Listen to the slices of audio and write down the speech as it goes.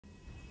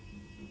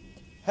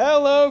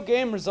Hello,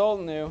 game result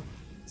new.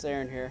 It's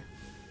Aaron here.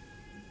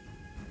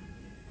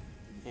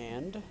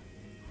 And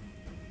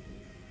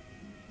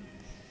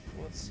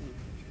let's see.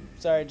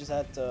 Sorry, I just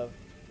had a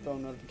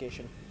phone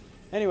notification.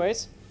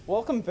 Anyways,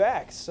 welcome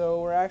back. So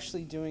we're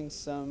actually doing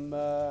some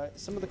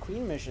of the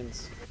Queen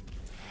missions.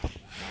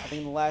 I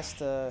think the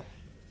last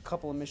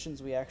couple of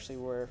missions we actually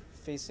were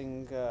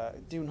facing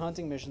doing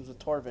hunting missions with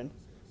Torvin,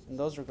 and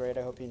those were great.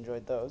 I hope you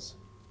enjoyed those.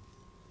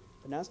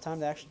 But now it's time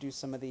to actually do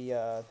some of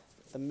the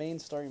main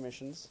story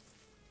missions.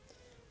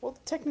 Well,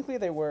 technically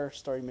they were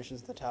story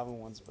missions, the Tavern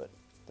ones, but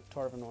the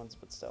Torvin ones,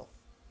 but still.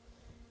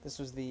 This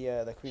was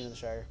the Queen of the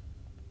Shire.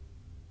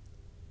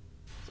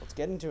 So let's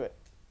get into it.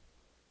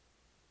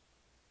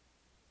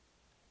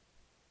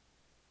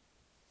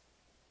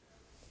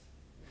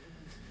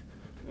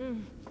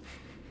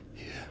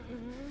 Here.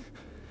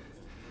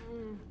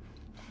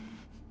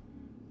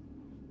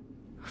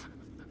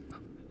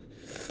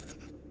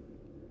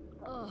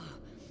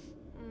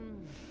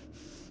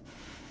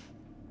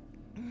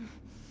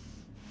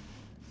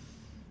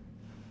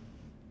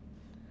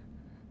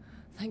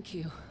 Thank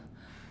you.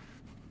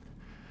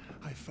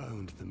 I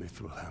found the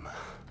mithril hammer.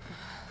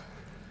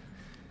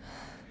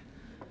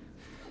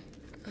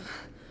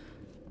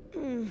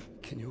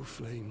 Can your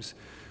flames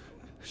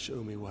show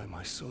me why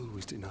my soul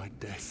was denied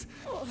death?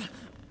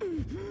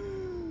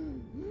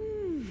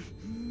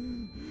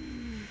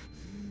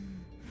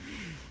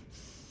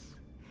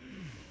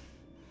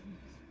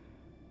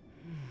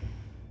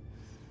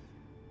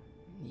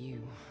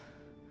 You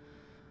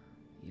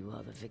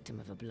are the victim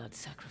of a blood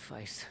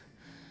sacrifice.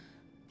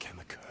 Can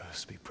the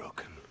curse be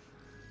broken?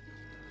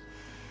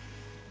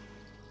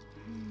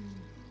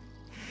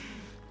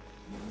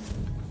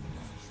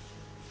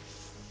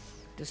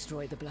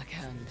 Destroy the Black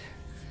Hand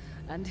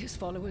and his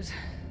followers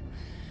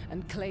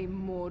and claim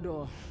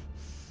Mordor.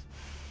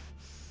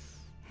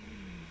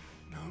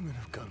 No man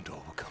of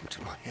Gondor will come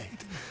to my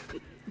aid.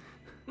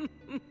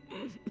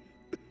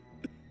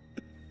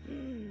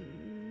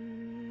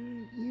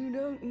 You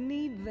don't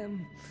need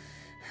them.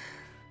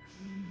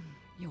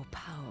 Your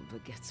power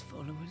begets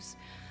followers,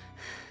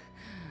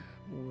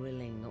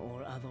 willing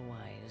or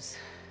otherwise.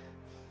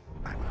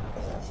 An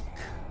orc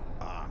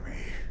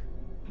army.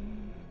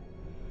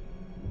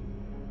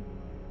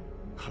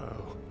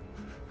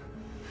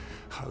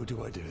 How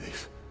do I do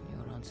this?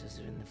 Your answers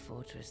are in the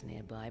fortress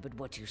nearby, but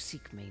what you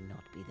seek may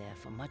not be there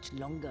for much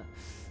longer.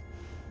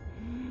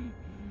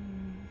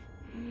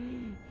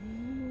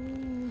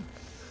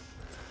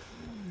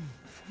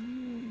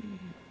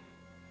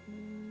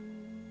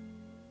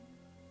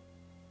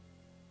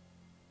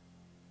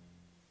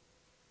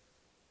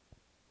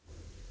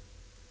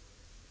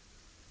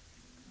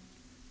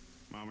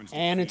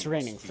 And it's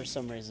raining for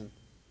some reason.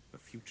 The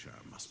future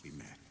must be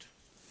met.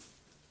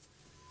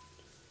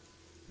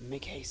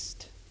 Make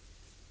haste.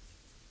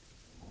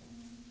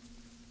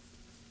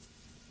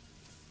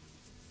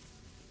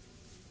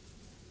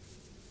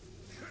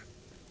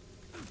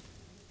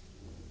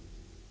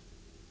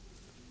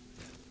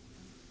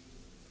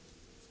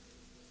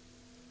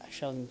 I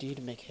shall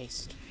indeed make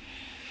haste.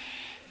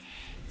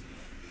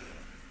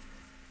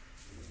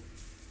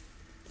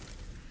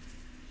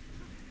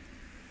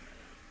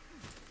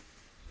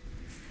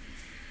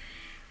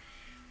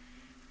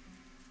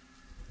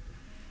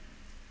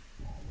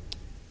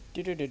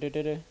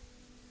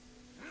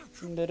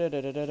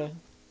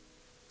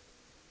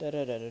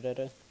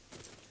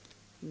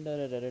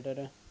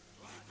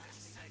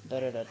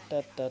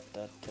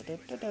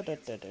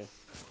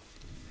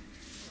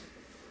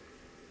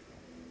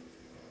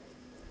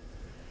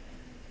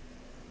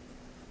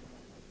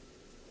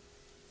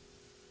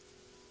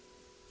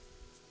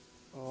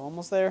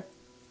 Almost there.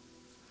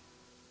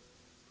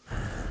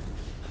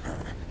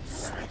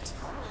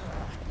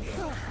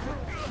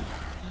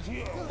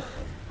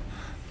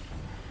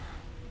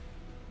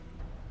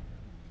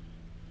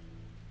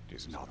 It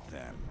is not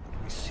them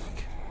that we seek,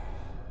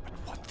 but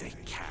what they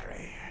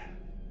carry.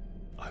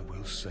 I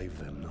will save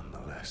them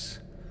nonetheless.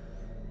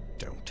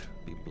 Don't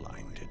be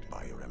blinded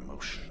by your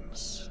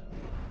emotions.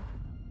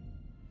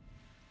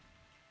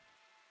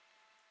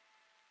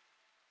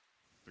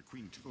 The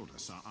Queen told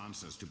us our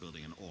answers to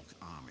building an orc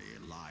army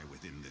lie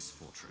within this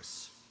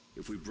fortress.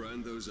 If we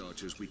brand those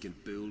archers, we can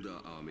build our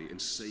army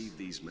and save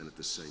these men at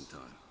the same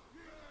time.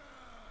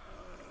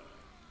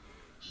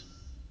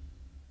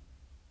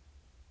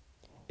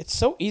 It's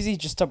so easy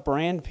just to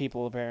brand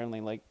people, apparently.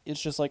 Like,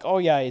 it's just like, oh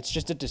yeah, it's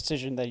just a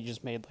decision that you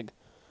just made. Like,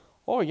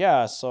 oh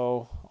yeah,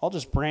 so I'll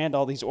just brand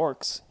all these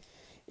orcs.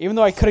 Even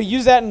though I could have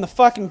used that in the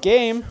fucking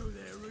game.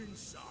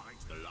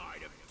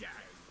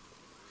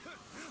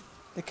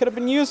 They could have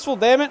been useful,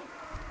 damn it.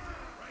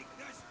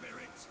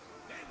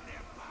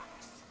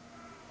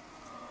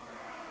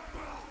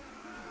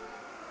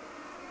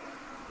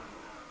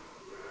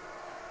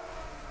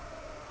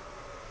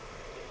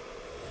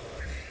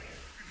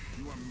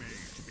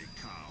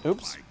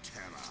 Oops.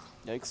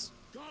 Yikes.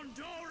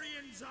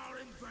 Gondorians are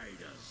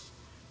invaders.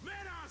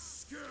 Men are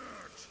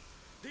scourge.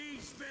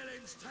 These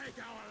villains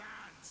take our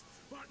lands,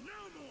 but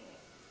no more.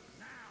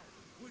 Now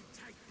we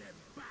take them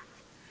back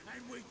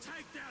and we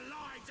take their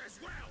lives as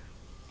well.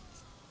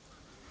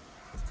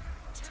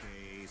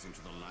 Gaze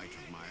into the light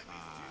of my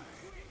eye.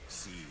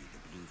 See the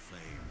blue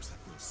flames that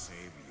will save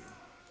you.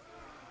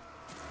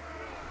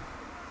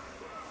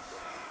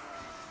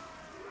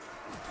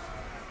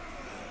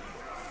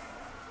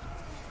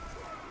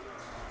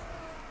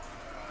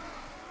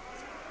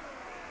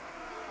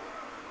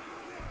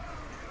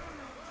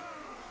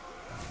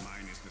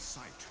 Mine is the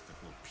sight that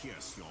will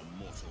pierce your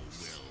mortal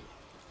will.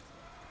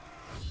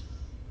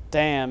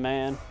 Damn,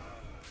 man.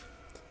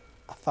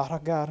 I thought I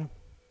got him.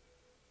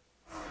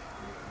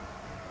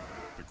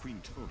 The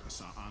Queen told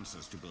us our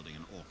answers to building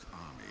an orc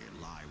army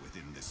lie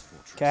within this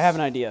fortress. Okay, I have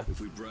an idea.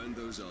 If we brand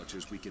those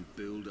archers, we can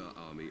build our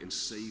army and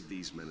save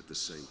these men at the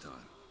same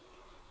time.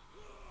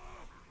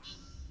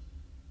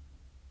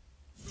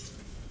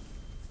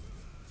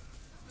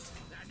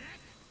 The neck,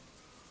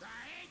 the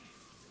head,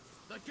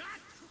 the gut.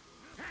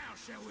 How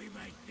shall we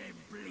make them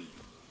bleed?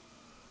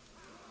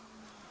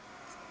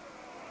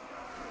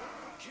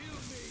 Kill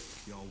me.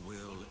 Your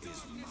will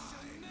is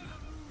mine.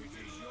 It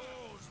is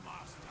yours,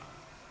 master.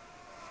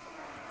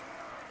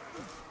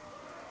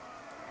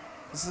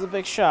 This is a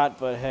big shot,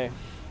 but hey.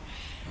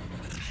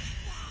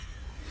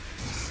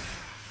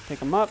 Pick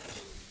him up.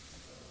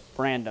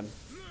 Brand him.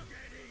 Look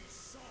at these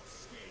soft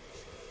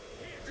skins.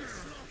 Here to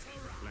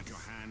slaughter us. Let your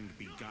hand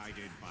be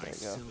guided by There you go.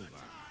 silver.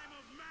 Time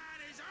of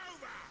man is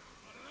over. I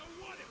don't know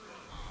what it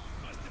was.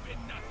 Must have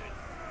been nothing.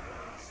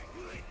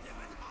 Split them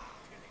in half.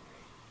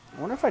 I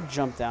wonder if I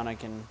jump down I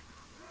can...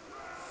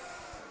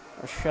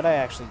 Or should I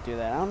actually do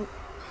that? I'm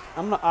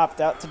gonna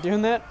opt out to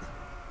doing that.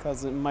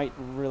 Because it might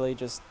really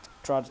just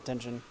draw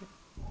attention.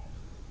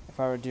 If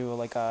I were to do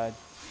like a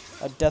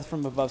death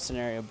from above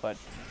scenario, but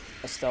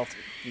a stealth,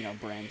 you know,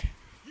 brand.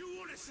 You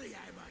want to see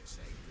how much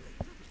they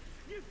bleed?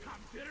 You've come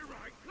to the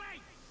right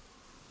place.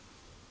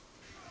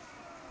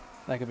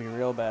 That could be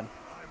real bad.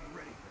 I'm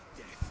ready for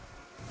death.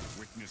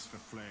 Witness the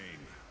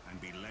flame and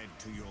be led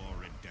to your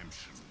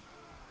redemption.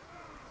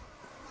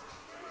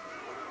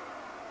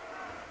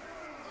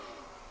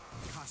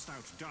 Cast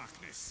out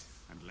darkness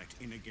and let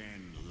in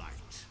again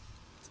light.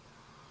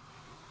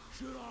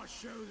 Should I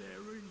show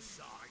their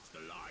insides the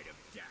light of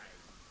day?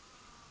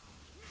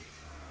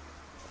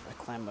 If I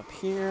climb up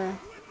here,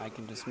 I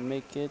can just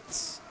make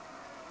it.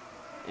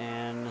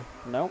 And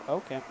no,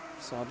 okay.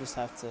 So I'll just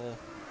have to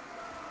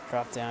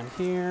drop down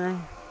here.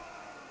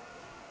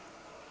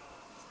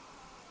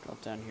 Drop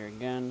down here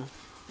again.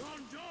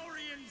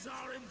 Gondorians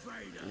are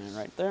invaders. And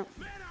right there.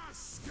 Men are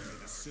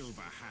scourged. The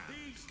silver hand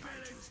These guide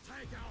you. villains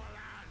take our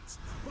lands,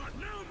 but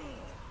no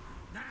more.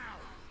 Now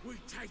we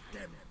take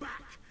them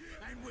back,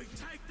 and we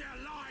take their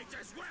lives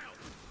as well.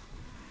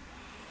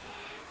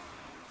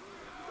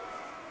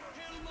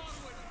 Hail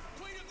Mordor,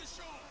 Queen of the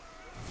Shore.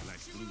 Let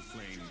blue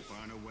flame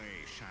burn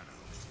away shadow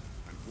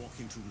and walk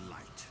into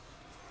light.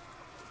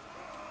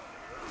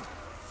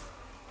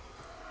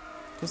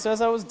 Who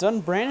says I was done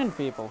branding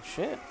people?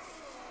 Shit.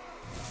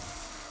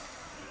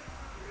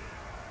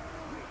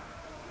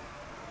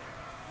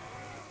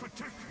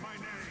 Protect my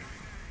name.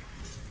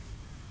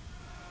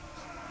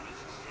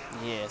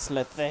 Yes,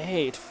 let the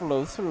hate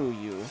flow through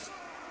you.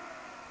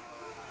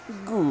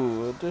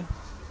 Good.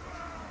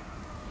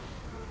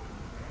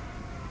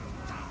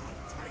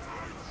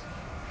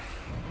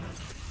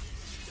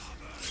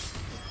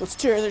 Let's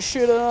tear this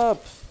shit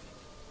up.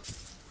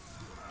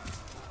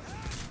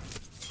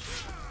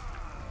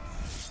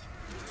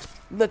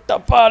 Let the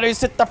bodies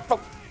hit the floor.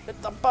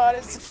 Let the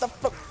bodies hit the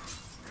floor.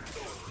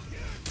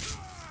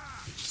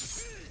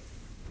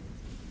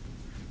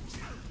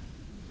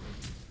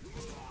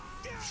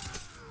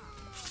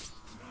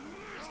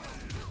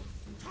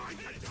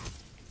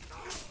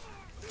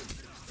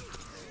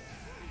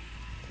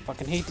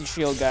 Fucking hate these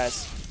shield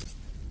guys.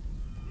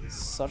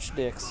 Such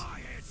dicks.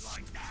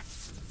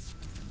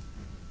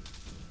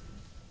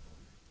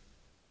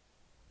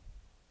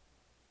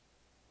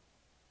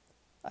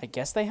 I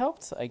guess they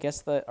helped. I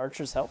guess the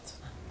archers helped.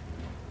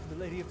 The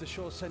Lady of the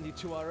Shore send you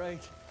to our aid.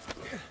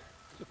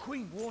 The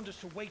Queen warned us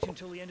to wait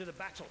until the end of the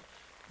battle.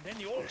 Then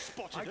the orcs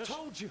spotted I us.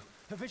 told you,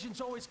 her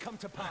visions always come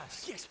to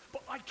pass. Yes,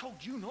 but I told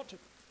you not to.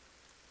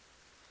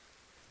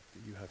 Do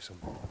you have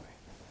something for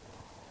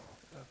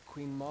me?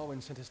 Queen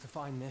Marwen sent us to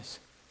find this.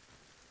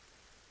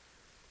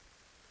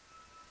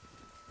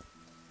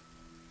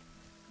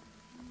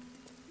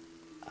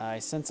 I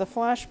sense a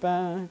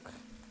flashback.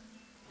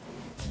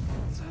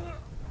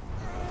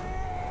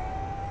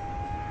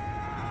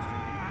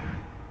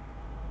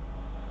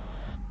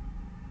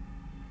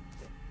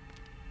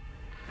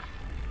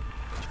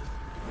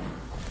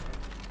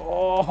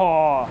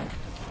 Oh.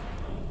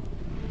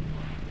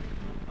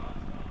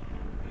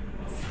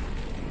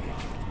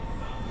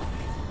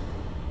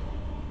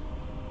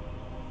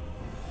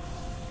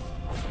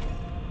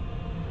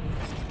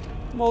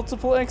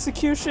 Multiple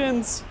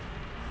executions.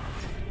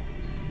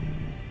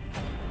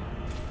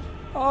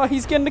 Oh,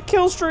 he's getting a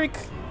kill streak.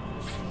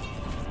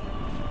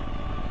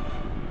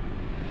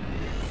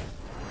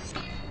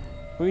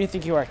 Who do you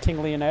think you are,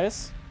 King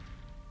Leonidas?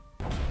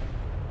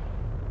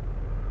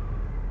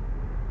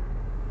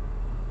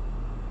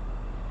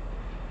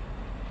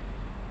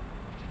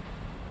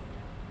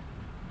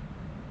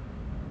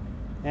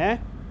 Eh?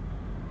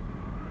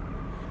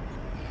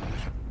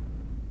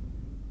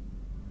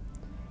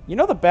 You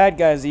know the bad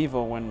guy's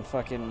evil when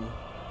fucking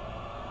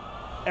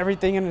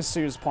everything in his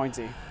suit is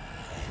pointy.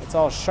 It's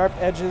all sharp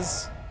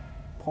edges,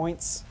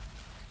 points,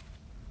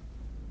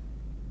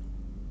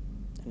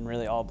 and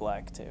really all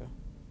black too.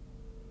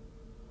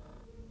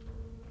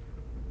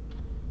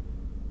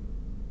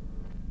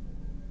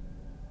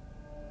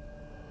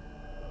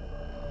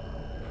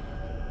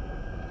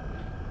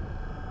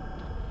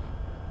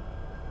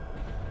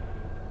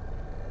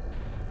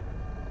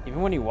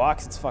 Even when he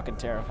walks, it's fucking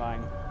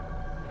terrifying.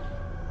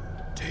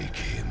 Take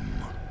him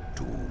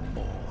to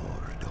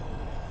Mordor.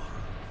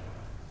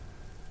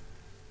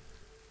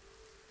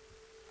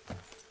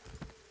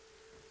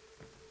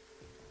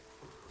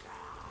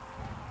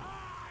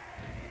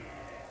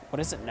 What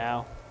is it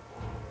now?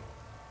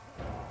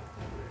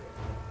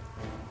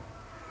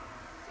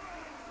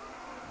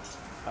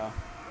 Oh.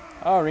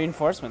 Oh,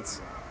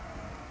 reinforcements.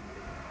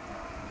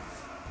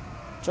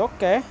 It's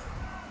okay.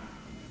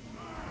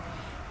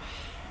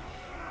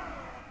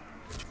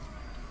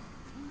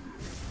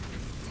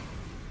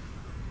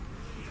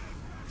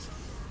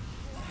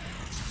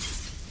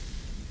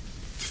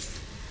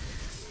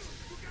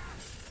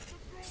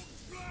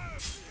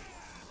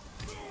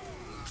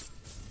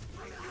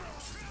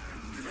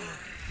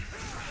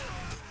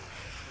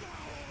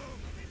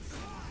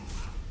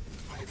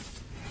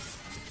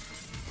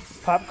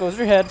 Pop goes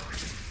your head.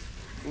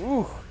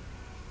 Ooh.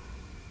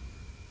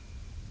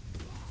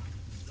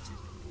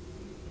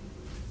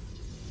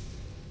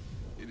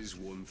 It is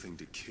one thing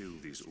to kill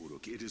these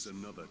Uruk. It is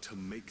another to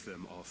make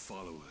them our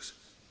followers.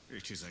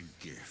 It is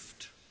a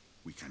gift.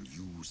 We can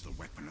use the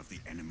weapon of the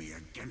enemy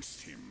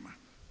against him.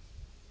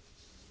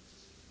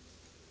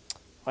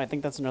 Oh, I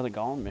think that's another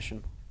Golem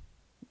mission.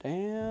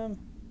 Damn.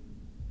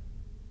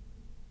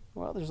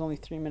 Well, there's only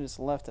 3 minutes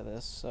left of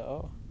this,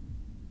 so...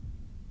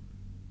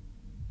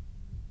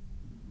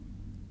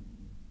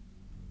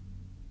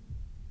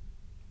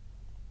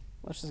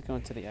 let's just go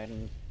into the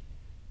item.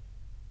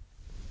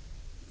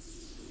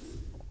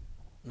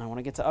 And I want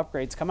to get to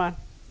upgrades. Come on.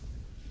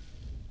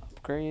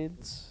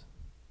 Upgrades.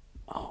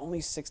 Oh,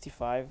 only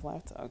 65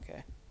 left?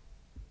 Okay.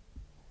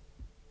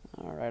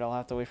 Alright, I'll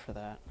have to wait for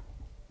that.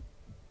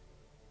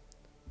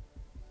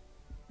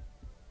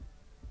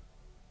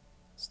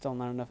 Still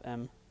not enough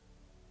M.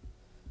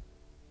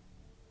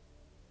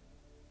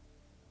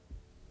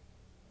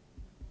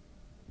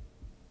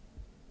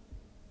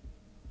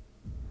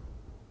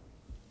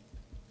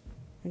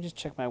 Let me just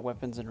check my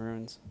weapons and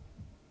runes.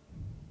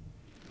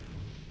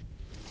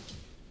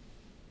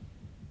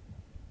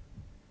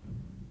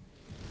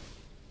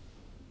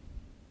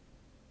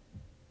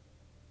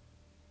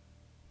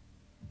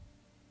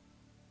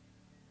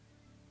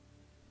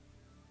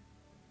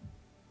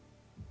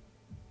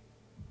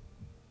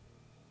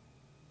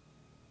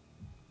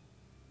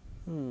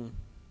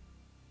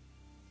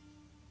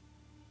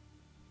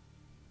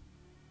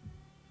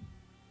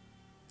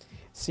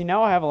 See,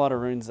 now I have a lot of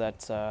runes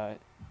that I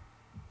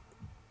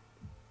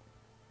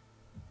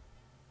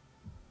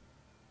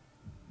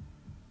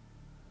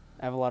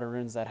have a lot of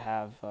runes that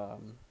have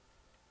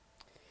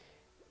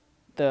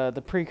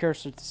the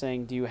precursor to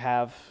saying, do you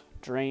have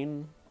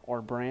Drain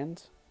or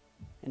Brand?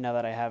 And now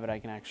that I have it, I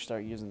can actually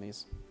start using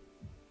these.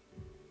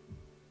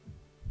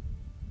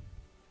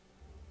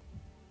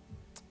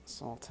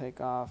 So I'll take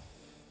off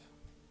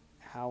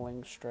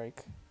Howling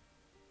Strike.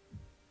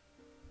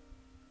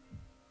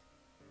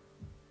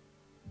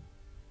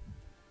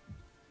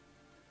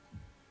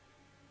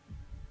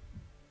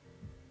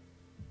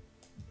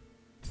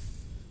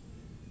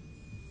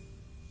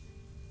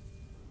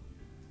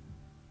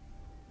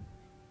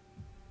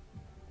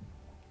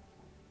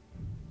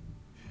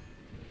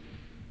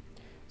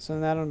 So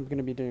now I'm going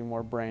to be doing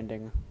more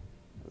branding.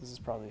 This is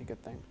probably a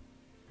good thing.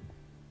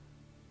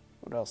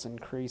 What else?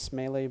 Increase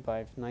melee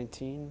by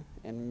 19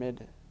 and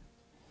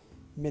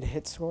mid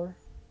hit score.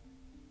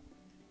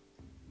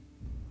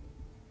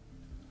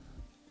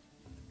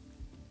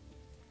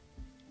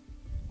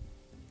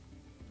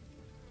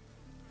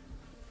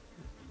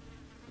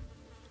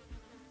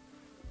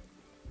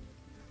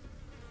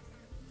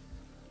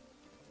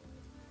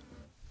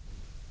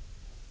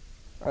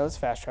 Alright, let's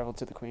fast travel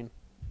to the Queen.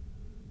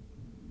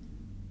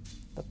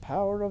 The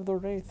power of the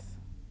Wraith.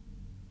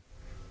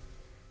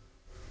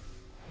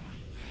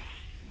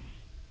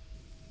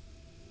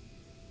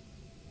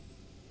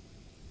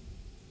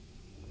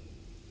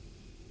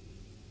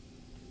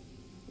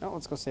 Oh,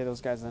 let's go save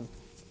those guys then.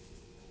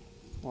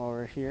 While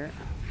we're here.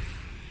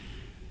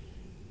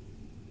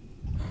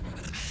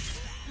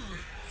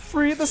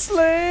 Free the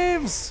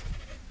slaves!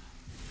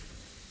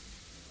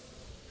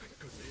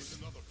 There's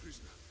another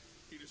prisoner.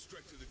 He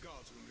distracted the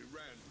guards when we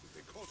ran.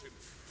 They caught him.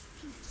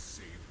 Please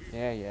save him.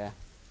 Yeah, yeah.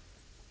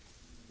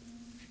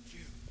 Thank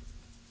you.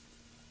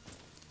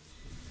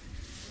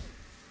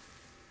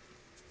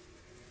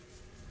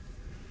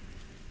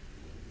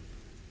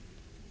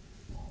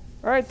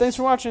 Alright, thanks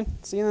for watching.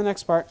 See you in the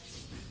next part.